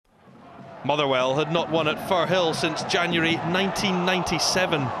Motherwell had not won at Firhill since January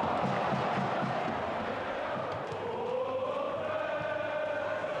 1997.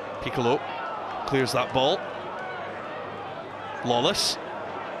 Piccolo clears that ball. Lawless.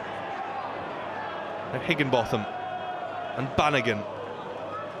 Now Higginbotham and Bannigan.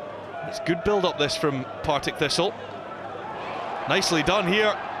 It's good build-up this from Partick Thistle. Nicely done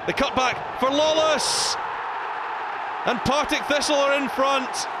here. The cutback for Lawless! And Partick Thistle are in front.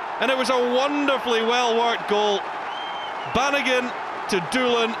 And it was a wonderfully well-worked goal. Bannigan to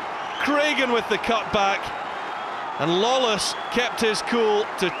Doolan. Craigan with the cutback. And Lawless kept his cool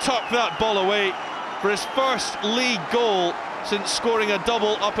to tuck that ball away for his first league goal since scoring a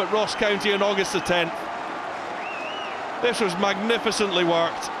double up at Ross County on August the 10th. This was magnificently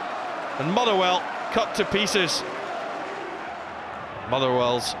worked. And Motherwell cut to pieces.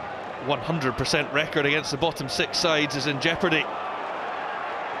 Motherwell's 100% record against the bottom six sides is in jeopardy.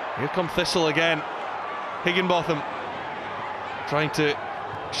 Here come Thistle again. Higginbotham trying to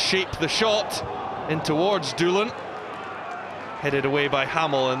shape the shot in towards Doolan. Headed away by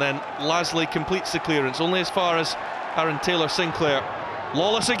Hamill, and then Lasley completes the clearance, only as far as Aaron Taylor-Sinclair.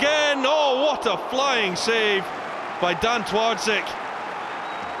 Lawless again! Oh, what a flying save by Dan Twardzik.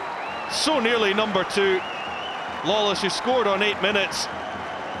 So nearly number 2. Lawless, who scored on 8 minutes,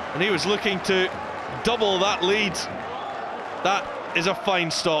 and he was looking to double that lead. That is a fine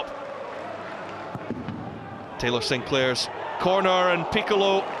stop. Taylor-Sinclair's corner, and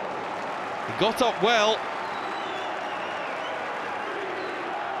Piccolo, he got up well.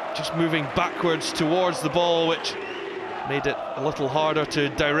 Just moving backwards towards the ball, which made it a little harder to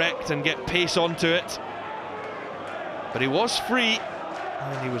direct and get pace onto it. But he was free,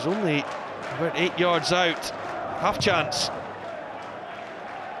 and he was only about 8 yards out. Half chance.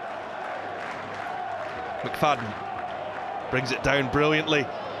 McFadden brings it down brilliantly.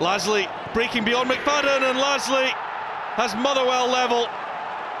 Lasley breaking beyond McFadden, and Lasley has Motherwell level.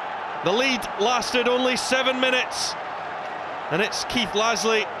 The lead lasted only 7 minutes, and it's Keith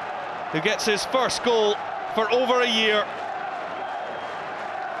Lasley who gets his first goal for over a year.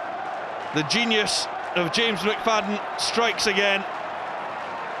 The genius of James McFadden strikes again.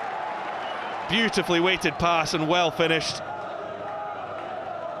 Beautifully weighted pass and well finished.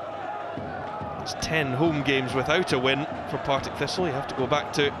 It's 10 home games without a win for Partick Thistle. You have to go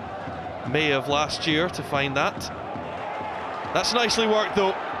back to May of last year to find that. That's nicely worked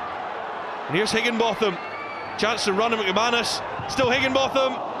though. And here's Higginbotham. Chance to run at McManus. Still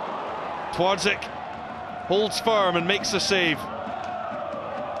Higginbotham. Twardzik holds firm and makes the save.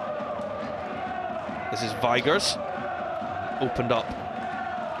 This is Vigurs. Opened up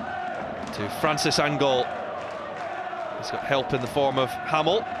to Francis-Angol. He's got help in the form of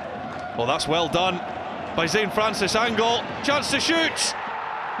Hamill. Oh, that's well done by Zaine Francis-Angol. Chance to shoot.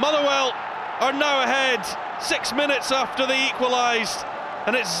 Motherwell are now ahead 6 minutes after they equalised,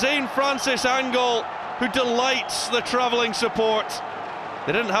 and it's Zaine Francis-Angol who delights the travelling support.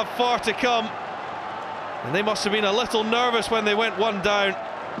 They didn't have far to come, and they must have been a little nervous when they went one down,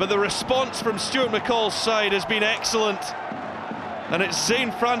 but the response from Stuart McCall's side has been excellent, and it's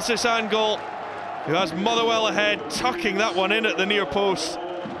Zaine Francis-Angol who has Motherwell ahead, tucking that one in at the near post.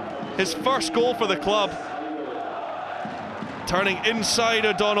 His first goal for the club, turning inside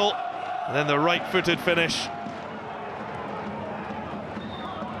O'Donnell, and then the right-footed finish.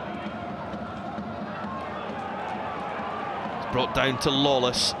 Brought down to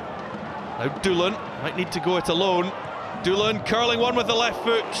Lawless. Now Doolan might need to go it alone. Doolan curling one with the left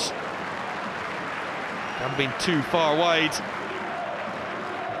foot. Hadn't been too far wide.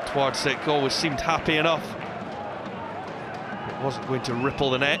 Twardzik always seemed happy enough. It wasn't going to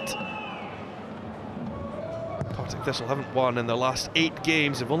ripple the net. Partick Thistle haven't won in their last 8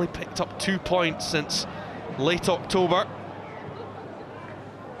 games. They've only picked up 2 points since late October.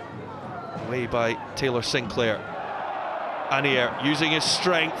 Away by Taylor-Sinclair. Annier using his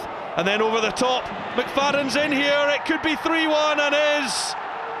strength, and then over the top. McFadden's in here, it could be 3-1, and is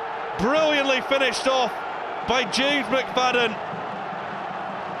brilliantly finished off by James McFadden.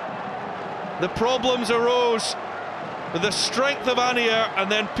 The problems arose with the strength of Annier, and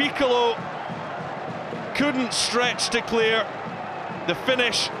then Piccolo couldn't stretch to clear. The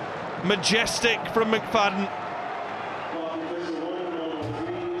finish, majestic from McFadden.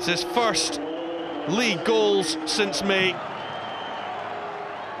 It's his first league goals since May.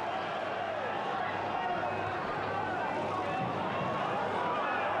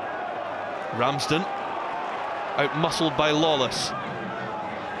 Ramsden out-muscled by Lawless.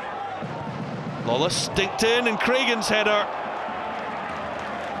 Lawless stinked in, and Craigan's header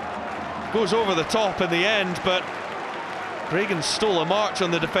goes over the top in the end, but Craigan stole a march on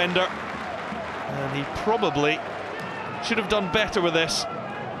the defender. And he probably should have done better with this.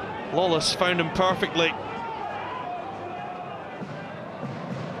 Lawless found him perfectly.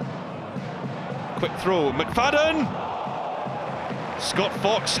 Quick throw, McFadden! Scott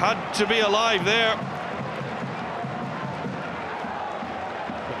Fox had to be alive there.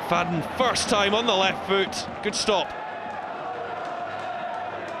 McFadden, first time on the left foot. Good stop.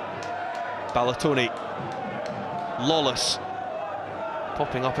 Ballatoni. Lawless.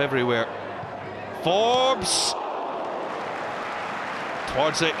 Popping up everywhere. Forbes!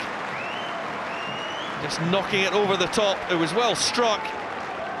 Twardzik. Just knocking it over the top. It was well struck.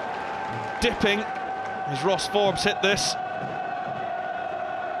 Dipping as Ross Forbes hit this.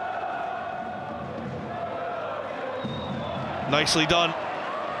 Nicely done.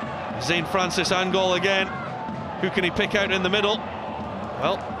 Zaine Francis-Angol again. Who can he pick out in the middle?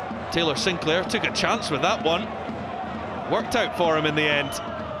 Well, Taylor Sinclair took a chance with that one. Worked out for him in the end.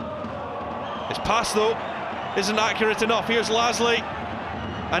 His pass, though, isn't accurate enough. Here's Lasley.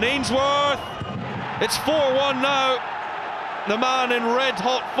 And Ainsworth. It's 4-1 now. The man in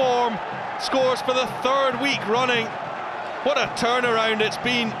red-hot form scores for the third week running. What a turnaround it's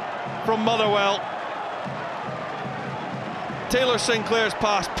been from Motherwell. Taylor Sinclair's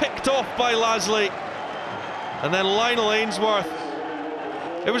pass picked off by Lasley. And then Lionel Ainsworth.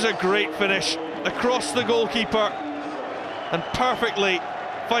 It was a great finish across the goalkeeper and perfectly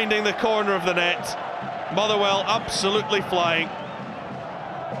finding the corner of the net. Motherwell absolutely flying.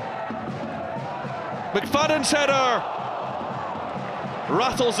 McFadden's header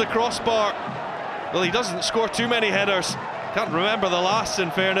rattles the crossbar. Well, he doesn't score too many headers. Can't remember the last,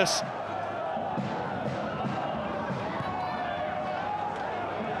 in fairness.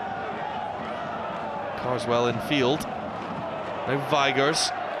 Carswell in field. Now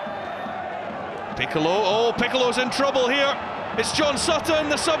Vigurs. Piccolo. Oh, Piccolo's in trouble here. It's John Sutton,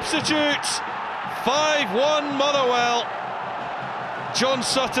 the substitute. 5-1 Motherwell. John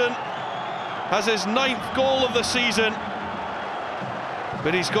Sutton has his 9th goal of the season.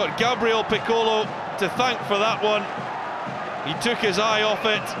 But he's got Gabriel Piccolo to thank for that one. He took his eye off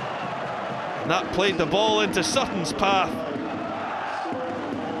it. And that played the ball into Sutton's path.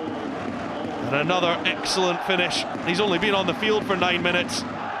 And another excellent finish. He's only been on the field for 9 minutes.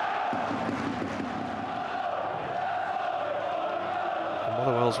 And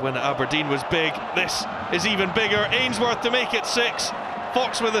Motherwell's win at Aberdeen was big. This is even bigger. Ainsworth to make it 6.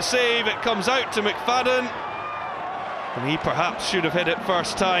 Fox with a save. It comes out to McFadden. And he perhaps should have hit it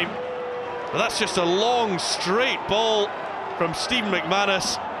first time. But that's just a long, straight ball from Stephen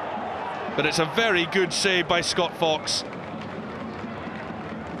McManus. But it's a very good save by Scott Fox.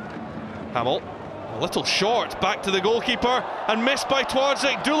 Hamill, a little short, back to the goalkeeper, and missed by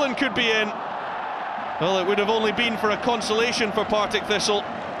Twardzik. Doolan could be in. Well, it would have only been for a consolation for Partick Thistle.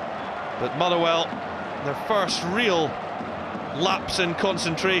 But Motherwell, their first real lapse in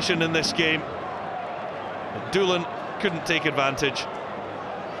concentration in this game. But Doolan couldn't take advantage.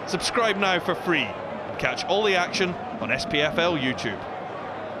 Subscribe now for free and catch all the action on SPFL YouTube.